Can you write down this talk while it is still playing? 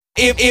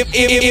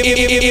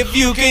If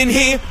you can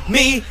hear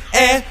me,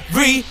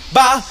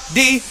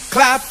 everybody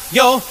clap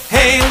your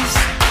hands.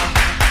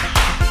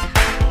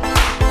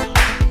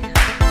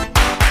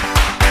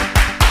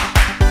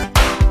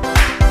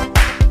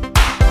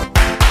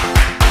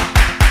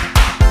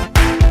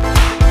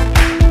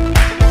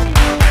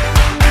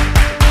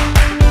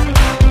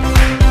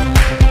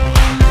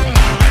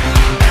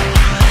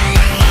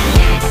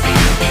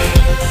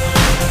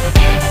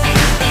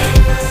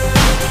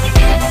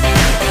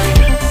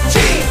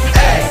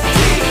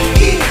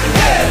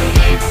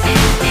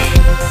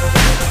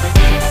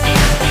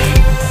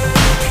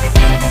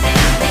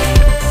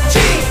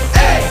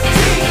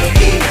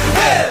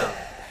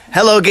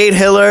 Hello, Gate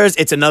Hillers.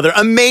 It's another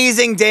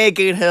amazing day at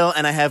Gate Hill,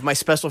 and I have my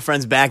special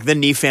friends back, the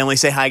Nee family.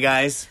 Say hi,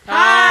 guys.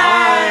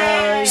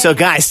 Hi. So,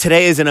 guys,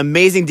 today is an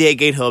amazing day at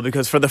Gate Hill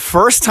because for the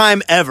first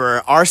time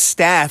ever, our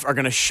staff are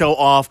going to show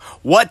off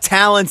what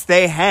talents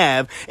they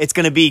have. It's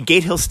going to be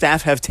Gate Hill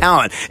Staff Have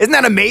Talent. Isn't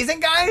that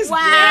amazing, guys? Wow.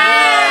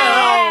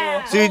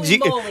 Yeah. So,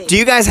 do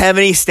you guys have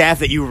any staff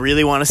that you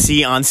really want to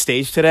see on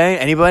stage today?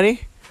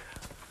 Anybody?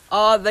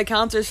 The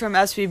counters from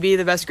SPB,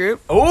 the best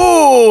group.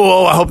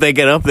 Oh, I hope they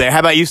get up there. How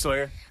about you,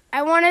 Sawyer?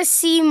 I want to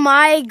see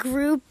my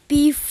group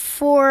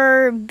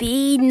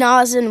B4B,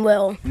 Nas and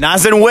Will.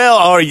 Nas and Will.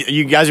 Oh,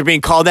 you guys are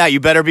being called out.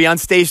 You better be on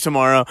stage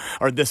tomorrow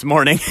or this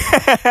morning.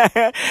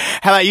 How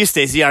about you,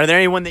 Stacey? Are there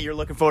anyone that you're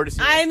looking forward to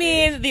seeing? I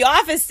mean, the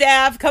office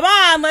staff. Come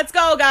on, let's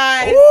go,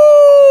 guys.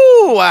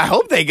 Ooh, I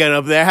hope they get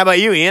up there. How about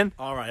you, Ian?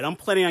 All right, I'm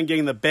planning on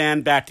getting the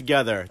band back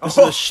together. This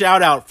is a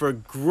shout out for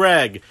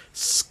Greg,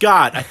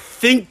 Scott, I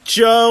think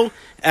Joe,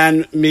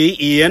 and me,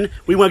 Ian.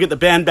 We want to get the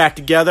band back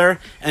together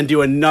and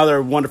do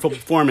another wonderful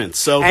performance.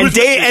 So and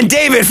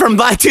David from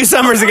Black 2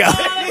 Summers ago.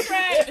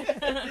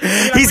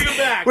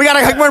 We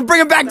gotta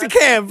bring him back to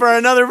camp for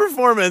another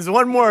performance.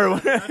 One more.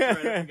 That's right,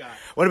 I forgot.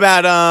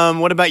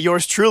 What about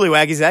yours truly,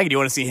 Waggy Zaggy? Do you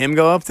want to see him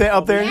go up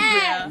there?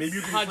 Yes. Maybe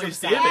you can play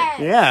 100%. David.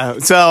 Yeah.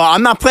 So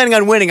I'm not planning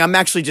on winning. I'm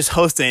actually just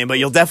hosting, but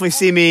you'll definitely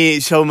see me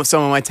show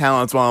some of my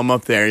talents while I'm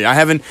up there. You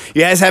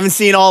guys haven't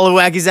seen all of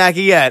Waggy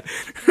Zaggy yet.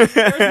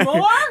 There's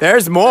more?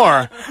 There's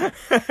more.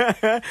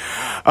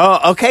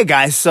 Oh, okay,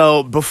 guys.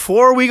 So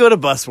before we go to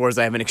Bus Wars,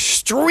 I have an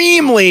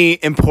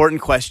extremely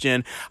important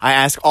question. I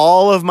ask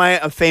all of my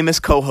famous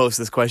co-hosts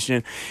this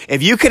question.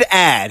 If you could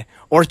add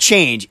or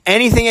change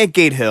anything at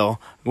Gate Hill,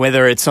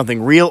 whether it's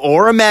something real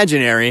or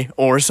imaginary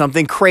or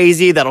something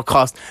crazy that'll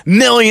cost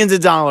millions of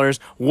dollars,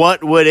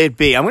 what would it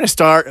be? I'm going to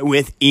start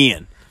with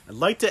Ian. I'd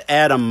like to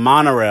add a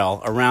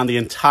monorail around the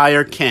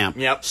entire camp.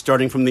 Yep.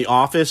 Starting from the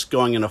office,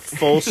 going in a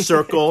full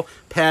circle,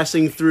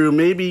 passing through,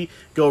 maybe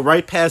go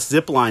right past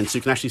zip lines so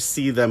you can actually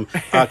see them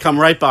come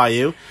right by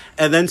you,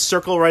 and then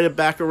circle right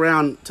back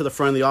around to the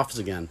front of the office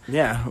again.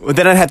 Yeah. Well,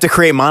 then I'd have to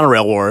create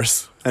monorail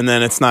wars. And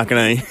then it's not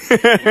going to...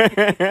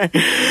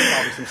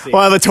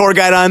 We'll have a tour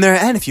guide on there.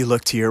 And if you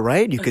look to your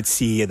right, you could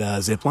see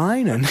the zip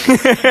line. And New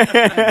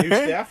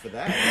staff for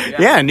that.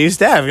 yeah, new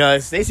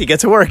staff. Stacey, get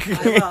to work.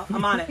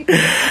 I'm on it.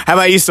 How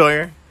about you,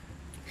 Sawyer?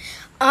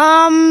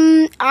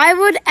 I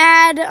would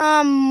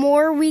add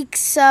more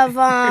weeks of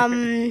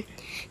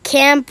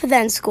camp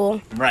than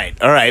school.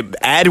 Right. All right.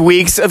 Add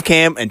weeks of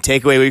camp and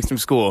take away weeks from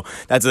school.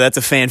 That's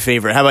a fan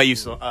favorite. How about you,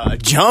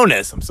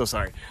 Jonas? I'm so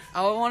sorry.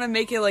 I would want to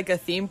make it like a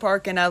theme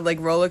park and add like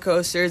roller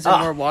coasters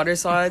and more water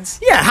slides.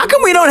 Yeah, how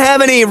come we don't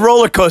have any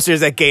roller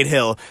coasters at Gate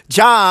Hill?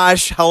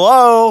 Josh,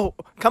 hello?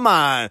 Come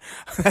on.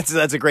 That's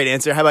a great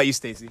answer. How about you,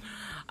 Stacey?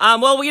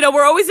 Well,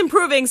 we're always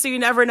improving, so you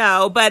never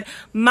know. But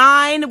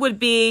mine would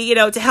be,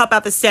 to help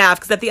out the staff.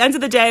 Because at the end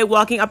of the day,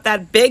 walking up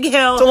that big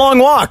hill... It's a long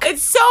walk.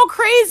 It's so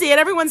crazy,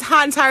 and everyone's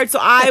hot and tired. So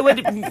I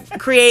would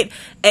create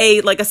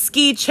a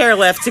ski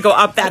chairlift to go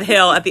up that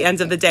hill at the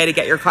end of the day to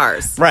get your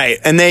cars. Right.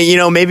 And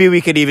then, maybe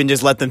we could even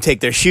just let them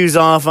take their shoes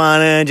off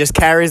on it. Just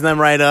carries them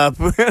right up.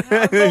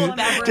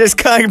 Just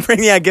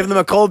give them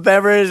a cold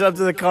beverage up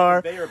to the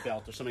car. Conveyor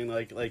belt or something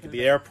like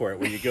the airport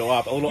when you go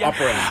up, a little up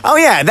ramp. Oh,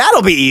 yeah,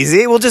 that'll be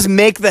easy. We'll just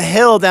make the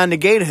hill down to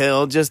Gate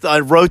Hill just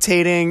a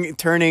rotating,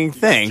 turning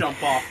thing.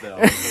 Jump off, though.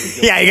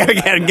 Yeah, you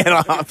gotta get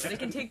off. They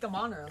can take the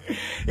monorail.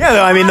 Yeah,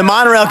 though, I mean, the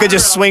monorail could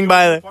just swing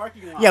by the...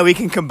 Yeah, we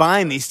can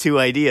combine these two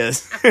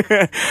ideas. All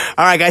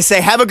right, guys, say,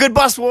 have a good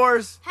Bus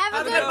Wars.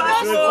 Have a good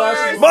Bus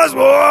Wars. Bus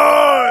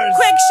Wars!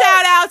 Quick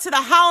shout out to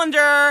the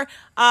Hollander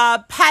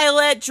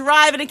pilot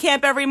driving to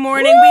camp every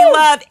morning. Woo! We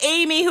love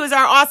Amy, who's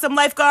our awesome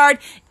lifeguard,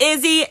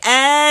 Izzy,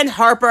 and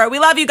Harper. We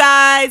love you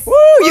guys. Woo!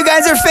 You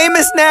guys are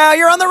famous now.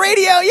 You're on the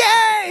radio.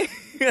 Yay!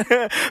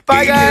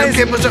 Bye, guys.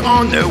 Campers are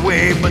on their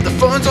way, but the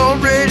fun's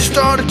already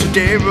started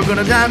today. We're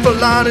gonna laugh a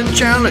lot and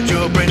challenge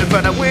your brain to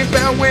find out which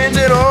band wins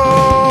it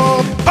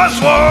all.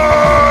 Bus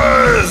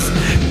Wars!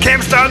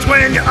 Camp starts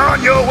when you're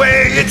on your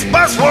way. It's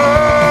Bus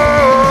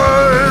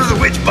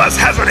Wars! Which bus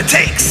has what it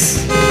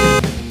takes?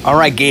 All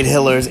right, Gate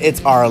Hillers,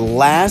 it's our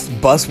last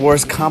Bus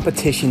Wars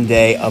competition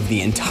day of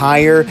the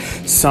entire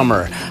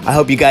summer. I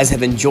hope you guys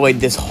have enjoyed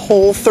this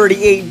whole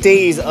 38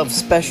 days of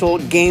special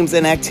games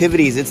and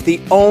activities. It's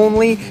the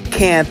only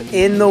camp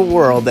in the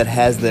world that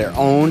has their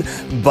own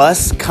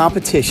bus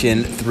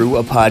competition through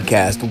a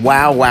podcast.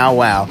 Wow, wow,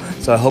 wow.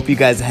 So I hope you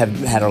guys have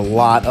had a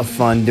lot of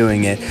fun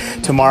doing it.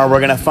 Tomorrow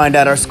we're going to find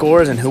out our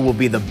scores and who will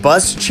be the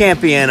bus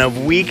champion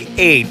of Week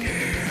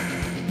 8.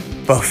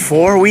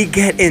 Before we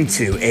get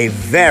into a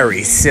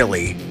very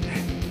silly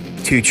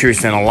 2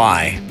 truths and a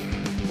lie,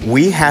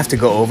 we have to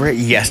go over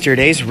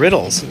yesterday's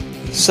riddles.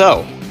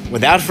 So,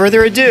 without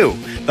further ado,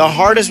 the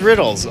hardest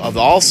riddles of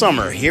all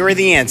summer. Here are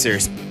the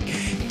answers.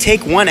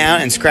 Take one out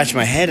and scratch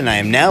my head, and I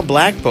am now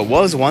black but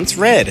was once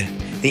red.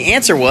 The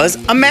answer was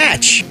a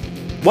match.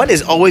 What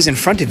is always in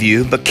front of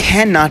you but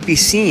cannot be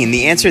seen?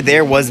 The answer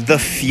there was the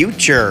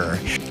future.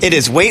 It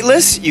is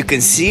weightless. You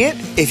can see it.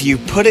 If you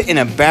put it in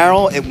a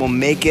barrel, it will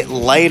make it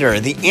lighter.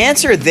 The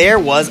answer there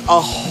was a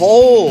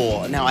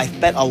hole. Now, I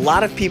bet a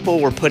lot of people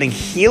were putting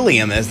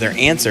helium as their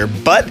answer,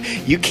 but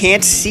you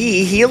can't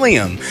see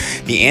helium.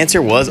 The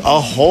answer was a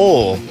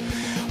hole.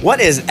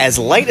 What is as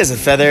light as a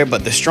feather,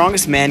 but the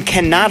strongest man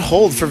cannot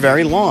hold for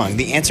very long?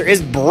 The answer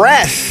is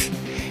breath.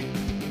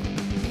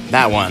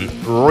 That one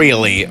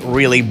really,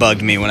 really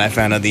bugged me when I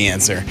found out the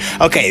answer.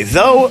 Okay,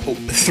 though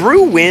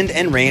through wind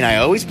and rain I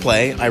always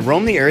play, I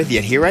roam the earth,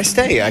 yet here I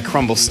stay. I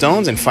crumble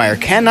stones and fire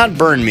cannot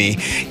burn me,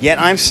 yet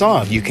I'm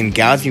soft. You can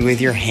gouge me with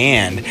your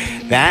hand.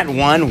 That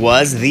one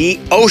was the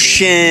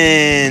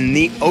ocean.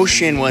 The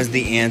ocean was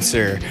the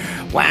answer.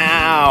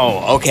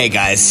 Wow. Okay,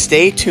 guys,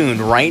 stay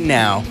tuned right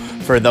now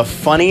for the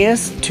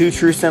funniest 2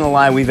 truths and a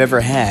lie we've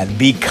ever had,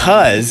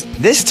 because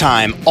this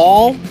time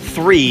all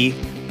 3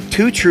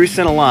 2 truths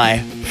and a lie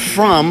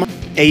from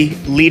a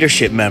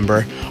leadership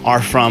member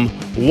are from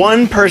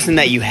one person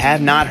that you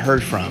have not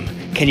heard from.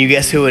 Can you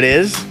guess who it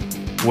is?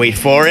 Wait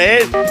for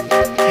it.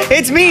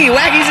 It's me,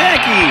 Wacky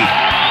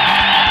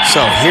Zacky.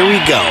 So here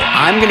we go.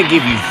 I'm going to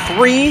give you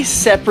 3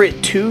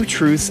 separate 2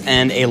 truths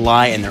and a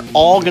lie, and they're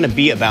all going to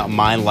be about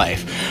my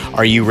life.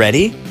 Are you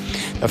ready?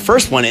 The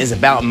first one is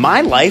about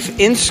my life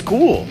in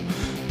school.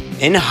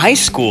 In high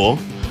school,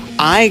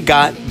 I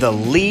got the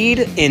lead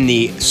in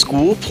the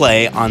school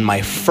play on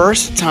my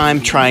first time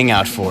trying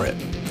out for it.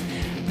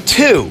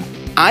 2,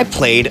 I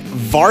played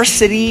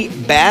varsity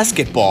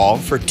basketball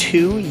for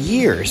 2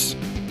 years.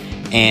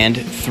 And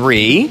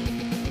 3,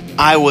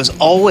 I was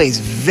always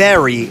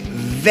very,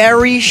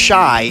 very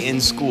shy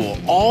in school,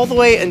 all the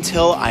way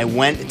until I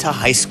went to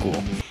high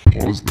school.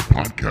 Pause the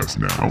podcast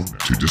now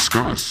to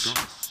discuss.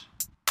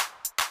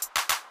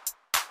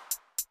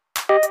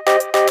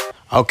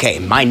 Okay,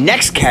 my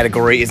next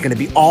category is going to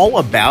be all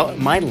about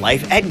my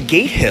life at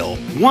Gate Hill.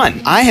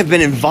 1, I have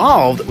been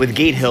involved with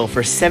Gate Hill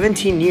for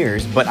 17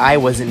 years, but I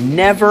was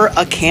never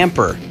a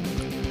camper.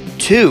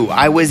 2,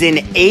 I was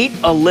in 8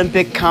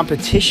 Olympic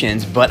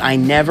competitions, but I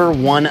never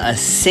won a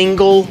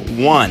single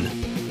one.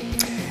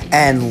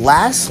 And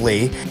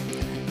lastly,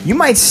 you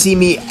might see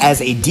me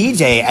as a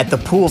DJ at the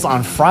pools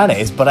on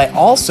Fridays, but I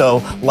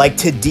also like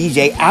to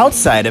DJ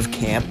outside of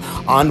camp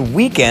on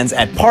weekends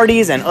at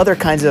parties and other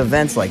kinds of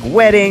events like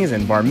weddings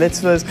and bar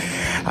mitzvahs.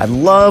 I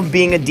love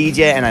being a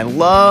DJ, and I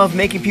love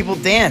making people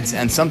dance,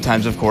 and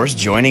sometimes, of course,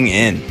 joining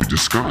in.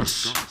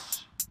 Discuss.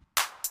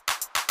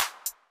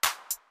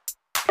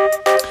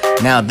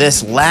 Now,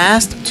 this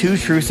last 2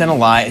 truths and a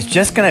lie is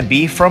just going to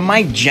be from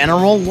my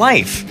general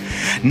life.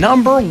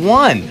 Number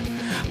 1,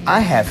 I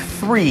have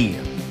 3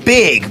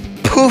 big,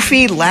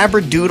 poofy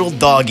Labradoodle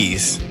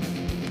doggies.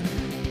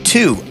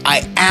 2,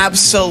 I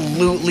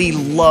absolutely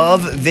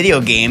love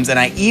video games, and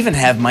I even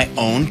have my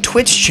own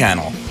Twitch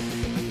channel.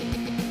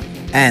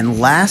 And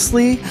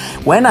lastly,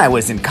 when I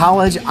was in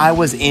college, I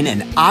was in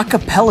an a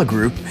cappella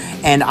group,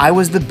 and I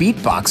was the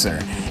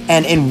beatboxer.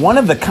 And in one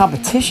of the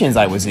competitions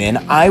I was in,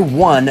 I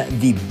won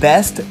the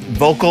best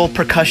vocal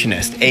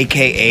percussionist,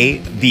 aka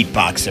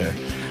beatboxer.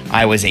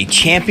 I was a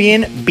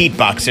champion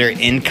beatboxer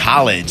in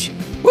college.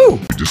 Woo!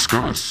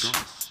 Discuss.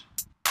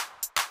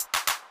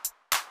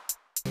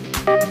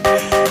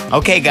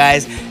 Okay,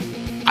 guys,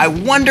 I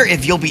wonder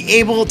if you'll be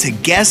able to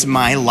guess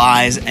my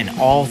lies in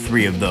all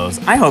 3 of those.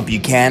 I hope you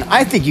can.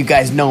 I think you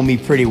guys know me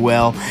pretty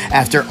well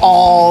after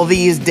all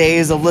these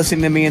days of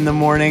listening to me in the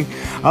morning.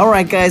 All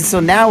right, guys, so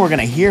now we're going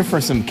to hear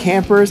from some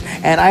campers,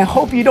 and I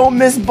hope you don't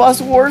miss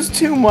Bus Wars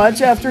too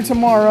much after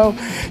tomorrow.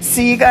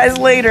 See you guys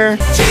later.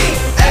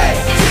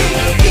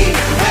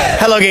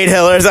 Hello, Gate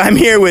Hillers. I'm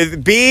here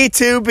with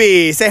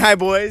B2B. Say hi,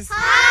 boys.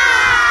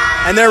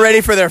 Hi. And they're ready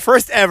for their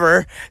first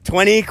ever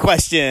 20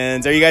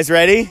 questions. Are you guys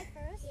ready?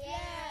 Yeah.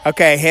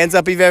 Okay, hands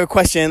up if you have a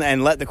question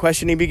and let the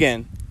questioning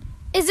begin.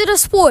 Is it a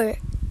sport?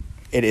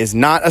 It is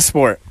not a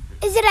sport.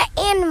 Is it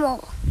an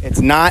animal? It's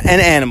not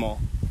an animal.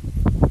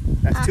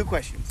 That's 2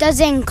 questions. Does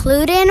it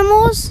include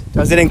animals?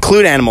 Does it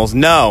include animals?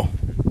 No.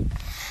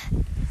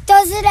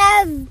 Does it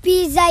have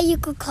bees that you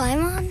could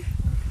climb on?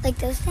 Like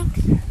those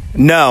things?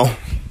 No.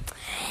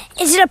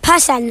 Is it a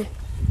person?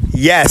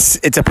 Yes,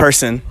 it's a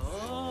person.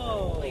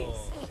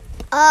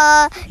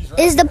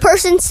 Is the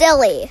person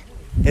silly?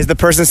 Is the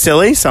person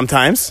silly?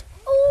 Sometimes.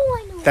 Oh,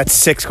 I know. That's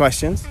 6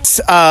 questions.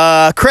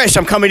 Krish,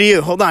 I'm coming to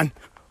you. Hold on.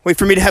 Wait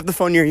for me to have the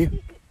phone near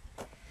you.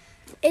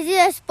 Is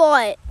it a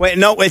sport? Wait,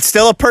 no, it's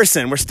still a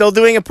person. We're still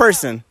doing a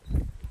person.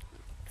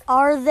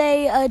 Are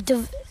they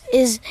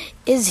is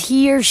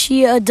he or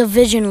she a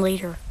division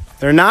leader?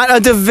 They're not a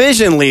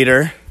division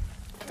leader.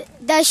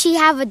 Does she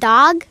have a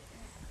dog?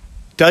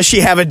 Does she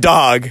have a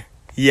dog?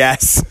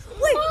 Yes.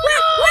 Wait,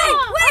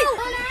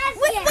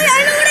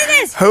 I know what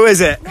it is. Who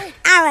is it?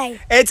 Allie.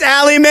 It's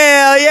Allie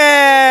Mail.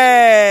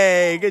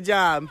 Yay! Good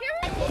job.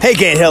 Hey,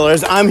 Gate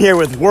Hillers. I'm here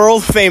with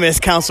world famous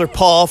counselor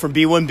Paul from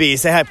B1B.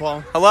 Say hi,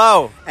 Paul.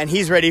 Hello. And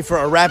he's ready for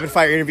a rapid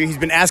fire interview. He's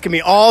been asking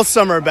me all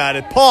summer about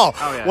it. Paul,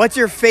 what's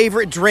your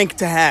favorite drink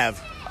to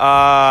have?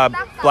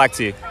 Black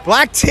tea.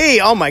 Black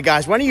tea. Oh my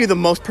gosh. When are you the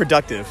most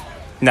productive?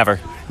 Never.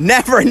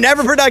 Never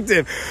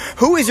productive.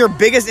 Who is your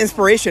biggest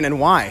inspiration and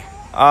why?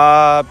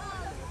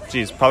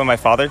 Probably my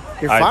father.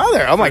 Your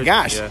father? Oh my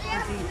gosh. Yeah.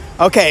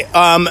 Okay,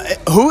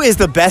 who is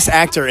the best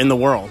actor in the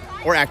world?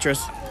 Or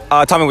actress?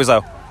 Tommy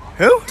Wiseau.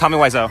 Who? Tommy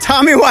Wiseau.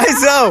 Tommy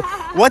Wiseau.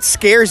 What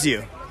scares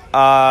you?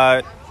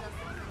 The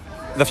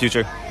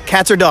future.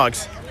 Cats or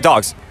dogs?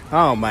 Dogs.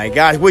 Oh my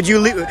gosh. Would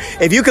you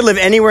if you could live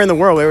anywhere in the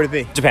world, where would it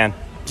be? Japan.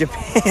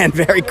 Japan.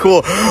 Very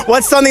cool.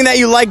 What's something that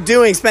you like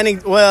doing,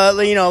 spending,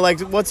 well, you know, like,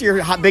 what's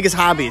your biggest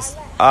hobbies?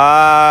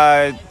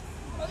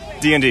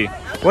 D&D.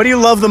 What do you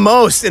love the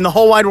most in the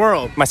whole wide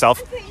world?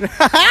 Myself.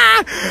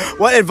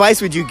 What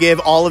advice would you give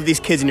all of these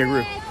kids in your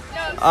group?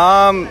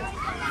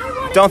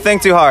 Don't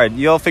think too hard.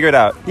 You'll figure it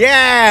out.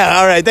 Yeah.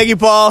 All right. Thank you,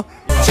 Paul.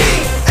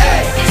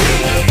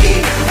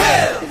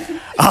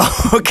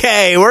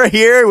 Okay, we're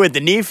here with the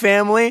Nee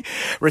family,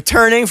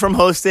 returning from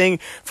hosting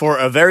for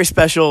a very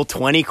special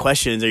 20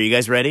 questions. Are you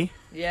guys ready?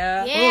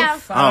 Yeah. Yeah.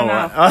 Oof, I don't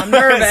know. I'm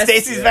nervous.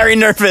 Stacy's very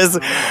nervous.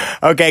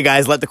 Okay,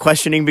 guys, let the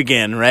questioning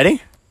begin.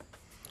 Ready?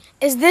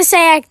 Is this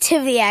an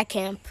activity at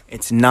camp?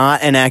 It's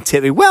not an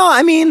activity. Well,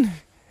 I mean,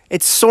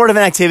 it's sort of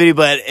an activity,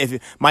 but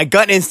if my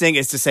gut instinct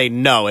is to say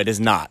no, it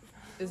is not.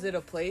 Is it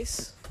a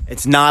place?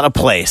 It's not a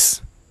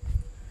place.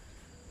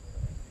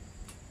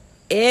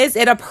 Is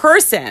it a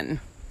person?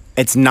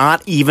 It's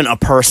not even a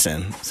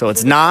person. So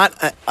it's not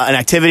an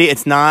activity,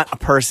 it's not a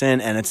person,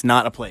 and it's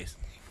not a place.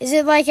 Is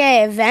it like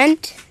an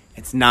event?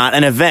 It's not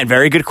an event.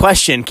 Very good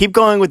question. Keep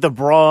going with the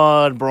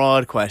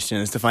broad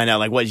questions to find out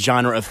like what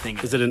genre of thing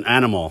it is. Is it an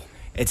animal?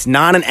 It's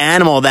not an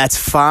animal. That's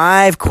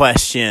 5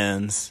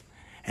 questions.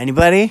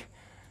 Anybody?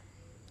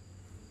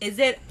 Is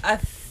it a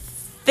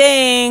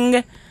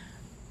thing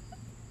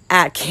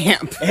at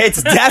camp?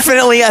 It's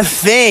definitely a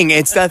thing.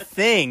 It's a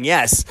thing,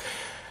 yes.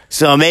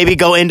 So maybe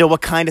go into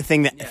what kind of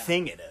thing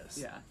thing it is.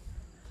 Yeah.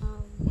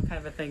 What kind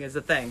of a thing is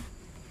a thing?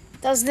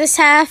 Does this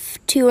have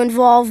to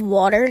involve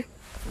water?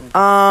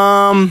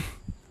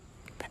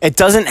 It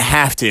doesn't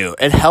have to.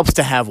 It helps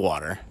to have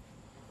water.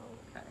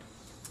 Okay.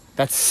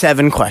 That's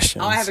 7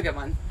 questions. Oh, I have a good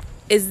one.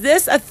 Is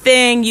this a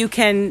thing you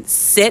can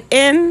sit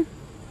in?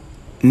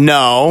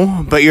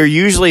 No, but you're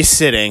usually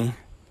sitting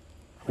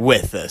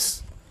with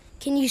this.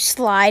 Can you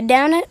slide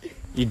down it?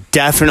 You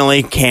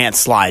definitely can't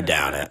slide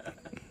down it.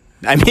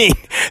 I mean,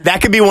 that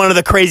could be one of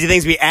the crazy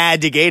things we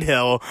add to Gate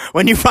Hill.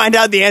 When you find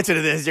out the answer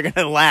to this, you're going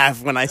to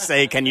laugh when I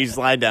say, can you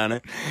slide down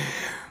it?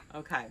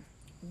 Okay.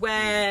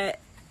 When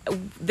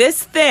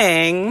this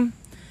thing,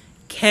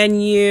 can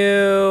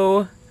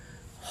you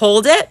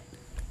hold it?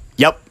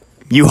 Yep,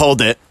 you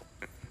hold it.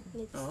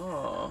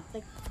 Oh.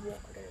 Like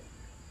water.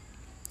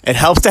 It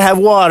helps to have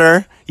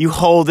water. You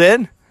hold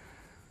it.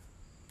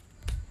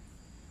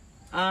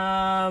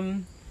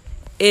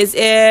 Is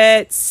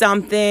it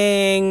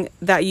something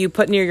that you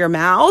put near your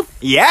mouth?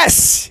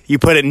 Yes, you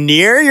put it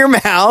near your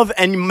mouth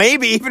and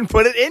maybe even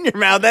put it in your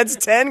mouth. That's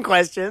 10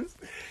 questions.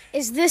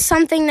 Is this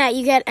something that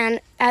you get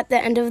at the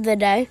end of the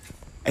day?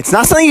 It's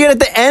not something you get at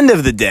the end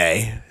of the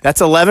day. That's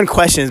 11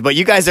 questions, but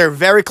you guys are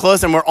very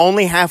close and we're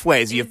only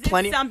halfway. So you have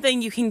plenty. Is it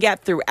something you can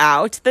get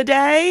throughout the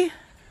day?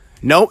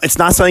 No, it's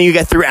not something you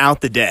get throughout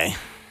the day.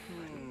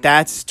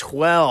 That's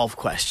 12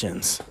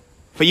 questions.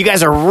 But you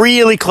guys are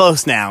really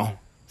close now.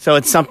 So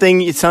it's something.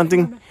 Near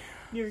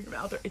your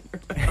mouth or in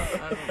your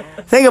mouth.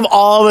 Think of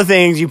all the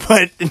things you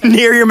put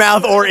near your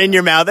mouth or in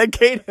your mouth.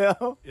 Okay,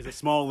 no. Is it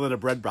smaller than a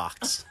bread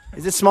box?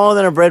 Is it smaller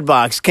than a bread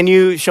box? Can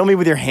you show me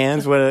with your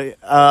hands what?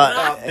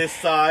 This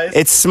size?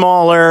 It's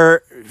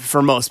smaller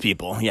for most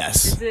people.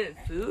 Yes. Is it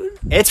food?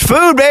 It's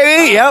food,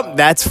 baby. Yep.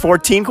 That's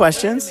 14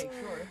 questions.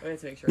 We have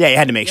to make sure. Yeah, you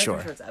had to make sure.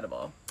 Make sure it's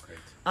edible.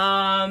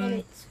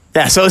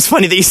 Yeah. So it's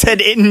funny that you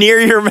said it near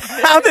your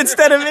mouth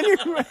instead of in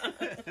your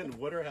mouth. And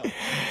water helps.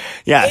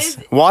 Yes,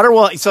 water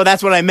will. So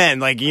that's what I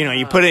meant. Like, you know,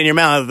 you put it in your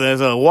mouth.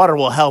 Water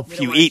will help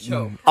you wanna eat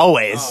choke.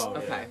 always.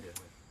 Okay.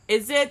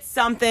 Is it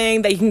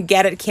something that you can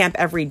get at camp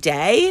every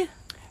day?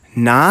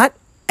 Not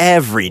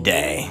every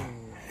day.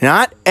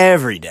 Not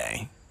every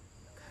day.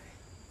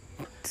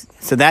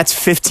 So that's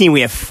 15.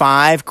 We have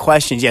 5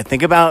 questions. Yeah,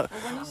 think about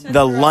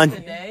the lunch.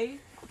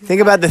 Think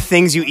about the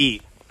things you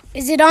eat.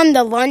 Is it on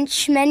the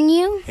lunch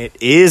menu? It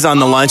is on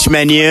the lunch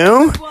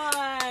menu.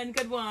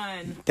 Good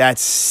one.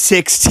 That's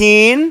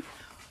 16.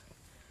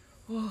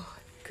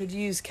 Could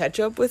you use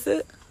ketchup with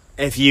it?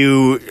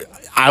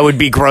 I would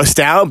be grossed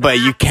out, but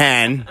you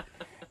can.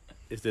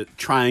 Is it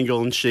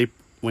triangle in shape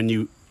when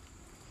you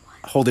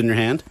hold it in your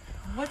hand?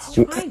 What's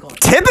triangle?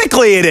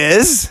 Typically it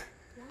is.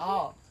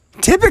 Oh.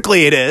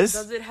 Typically it is.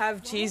 Does it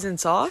have cheese and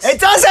sauce? It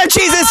does have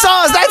cheese and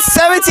sauce. That's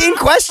 17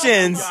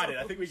 questions. Got it.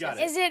 I think we got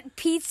it. Is it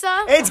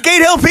pizza? It's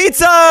Gate Hill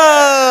Pizza.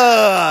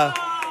 Our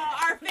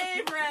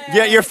favorite.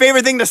 Yeah, your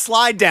favorite thing to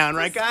slide down,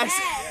 right, guys?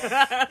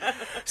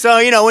 So,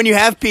 when you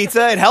have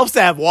pizza, it helps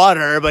to have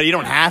water, but you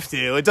don't have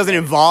to. It doesn't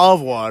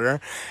involve water.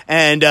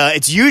 And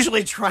it's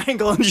usually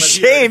triangle in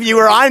shape. You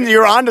were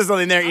onto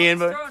something there, Ian.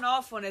 I was thrown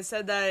off when it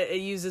said that it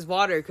uses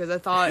water because I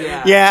thought...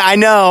 Yeah, I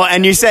know.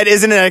 And you said,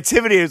 isn't it an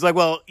activity? It's like,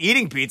 well,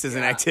 eating pizza is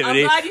an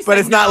activity, but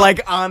it's not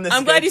like on the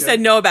I'm glad you schedule.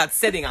 said no about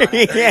sitting on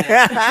it.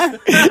 Yeah.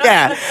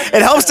 Yeah.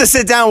 It helps to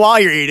sit down while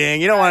you're eating.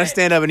 You don't want to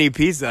stand up and eat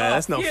pizza.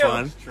 That's no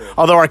fun.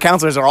 Although our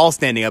counselors are all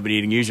standing up and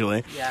eating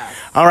usually. Yeah.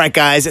 All right,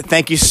 guys.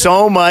 Thank you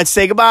so much.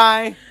 Say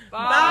goodbye.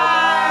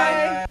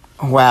 Bye.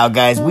 Wow,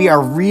 guys, we are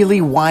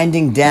really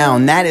winding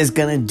down. That is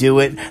going to do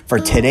it for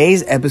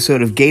today's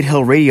episode of Gate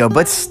Hill Radio.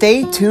 But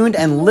stay tuned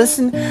and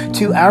listen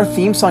to our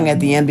theme song at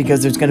the end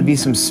because there's going to be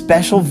some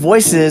special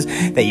voices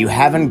that you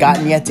haven't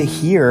gotten yet to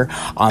hear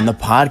on the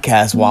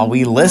podcast while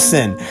we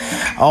listen.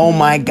 Oh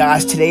my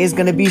gosh, today is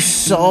going to be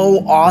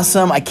so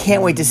awesome. I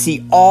can't wait to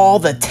see all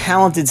the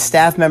talented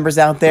staff members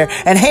out there.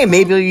 And hey,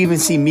 maybe you'll even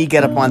see me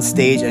get up on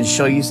stage and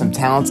show you some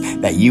talents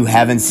that you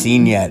haven't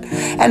seen yet.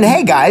 And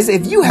hey, guys,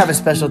 if you have a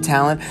special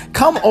talent,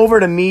 come over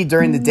to me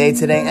during the day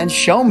today and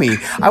show me.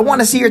 I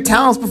want to see your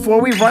talents before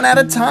we run out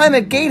of time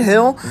at Gate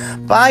Hill.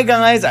 Bye,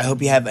 guys. I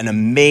hope you have an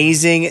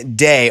amazing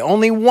day.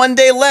 Only one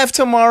day left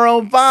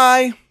tomorrow.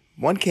 Bye.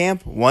 One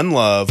camp, one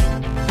love.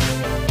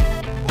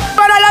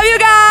 But I love you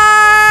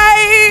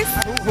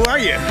guys. Who are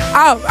you?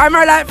 Oh, I'm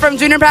Arlette from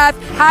Junior Path.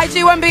 Hi,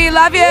 G1B.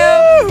 Love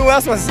you. Who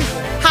else wants to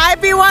say? Hi,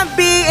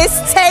 B1B. It's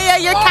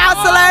Taya, your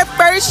counselor.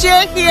 First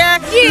year here.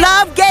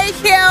 Love Gate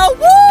Hill.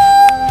 Woo!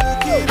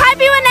 Hi,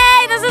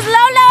 B1A. This is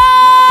Lolo.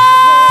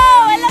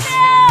 I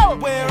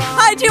love you.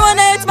 Hi,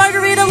 G1A. It's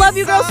Margarita. Love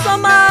you girls so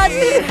much.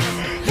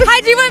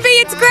 Hi,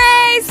 G1B. It's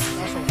Grace.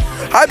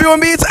 Hi,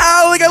 B1B. It's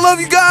Alec. I love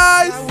you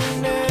guys.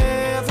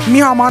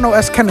 Mi hermano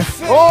es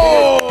Kenneth.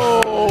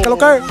 Oh! ¿Qué lo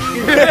que?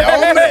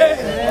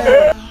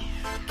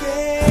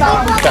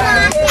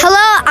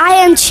 Hello, I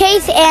am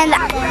Chase, and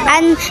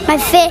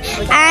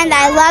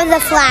I love the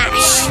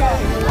Flash.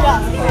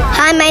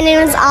 Hi, my name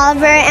is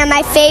Oliver, and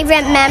my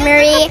favorite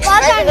memory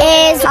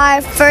is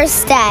our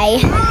first day.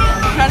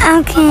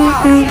 Okay.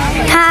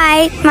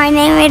 Hi, my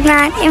name is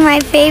Matt, and my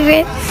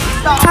favorite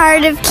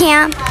part of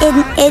camp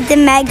is the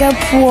mega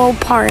pool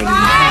party.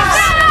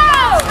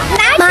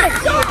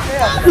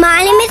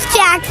 My name is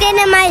Jackson,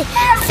 and my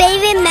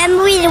favorite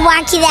memory is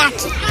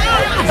walkie-talkie.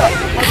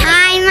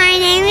 Hi, my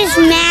name is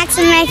Max,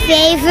 and my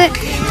favorite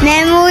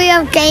memory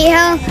of Gate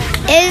Hill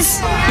is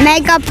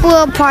mega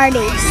pool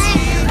parties.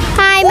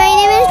 Hi, my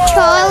name is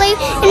Charlie,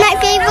 and my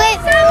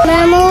favorite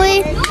memory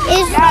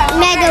is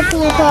mega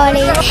pool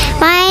parties.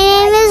 My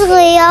name is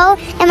Leo,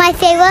 and my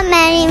favorite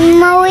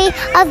memory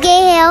of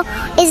Gate Hill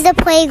is the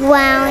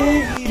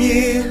playground.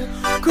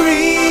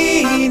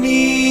 Green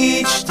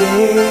each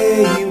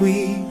day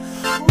we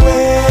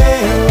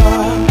wear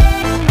our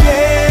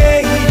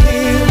Gate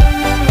Hill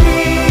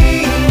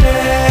green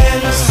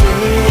and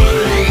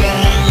silver.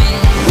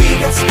 We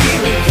got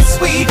spirit, it's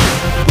sweet.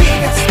 We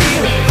got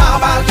spirit. How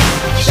about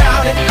you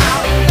shout it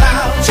out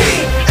loud?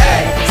 G-A-T-E-L.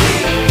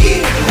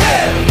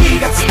 We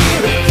got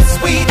spirit, it's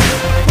sweet.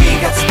 We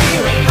got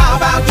spirit. How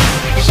about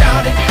you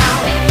shout it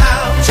out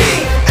loud?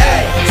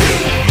 G-A-T-E-L.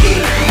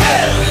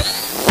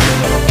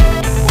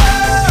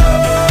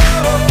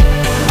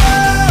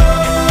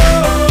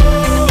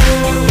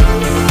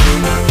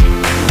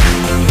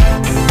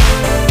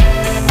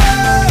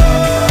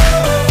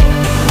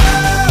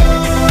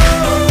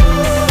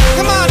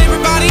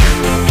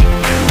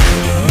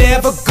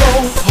 Never go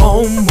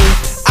home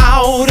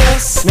without a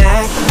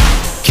snack.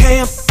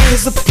 Camp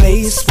is a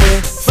place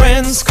where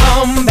friends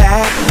come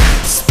back.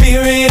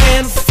 Spirit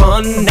and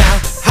fun now,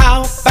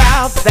 how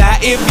about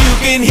that? If you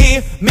can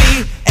hear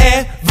me,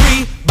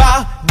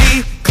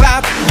 everybody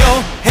clap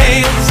your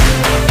hands.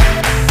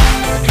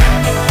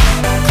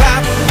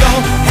 Clap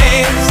your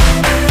hands.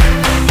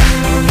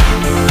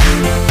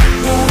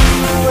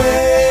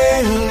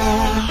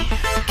 Well,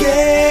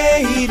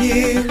 Gate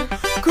Hill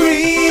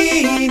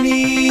green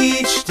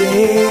each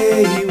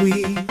day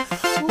we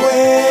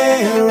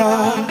wear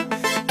our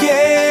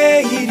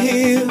Gate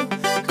Hill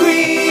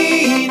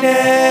green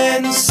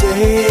and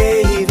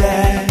say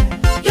that.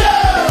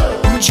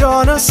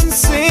 Join us and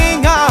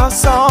sing our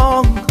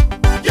song.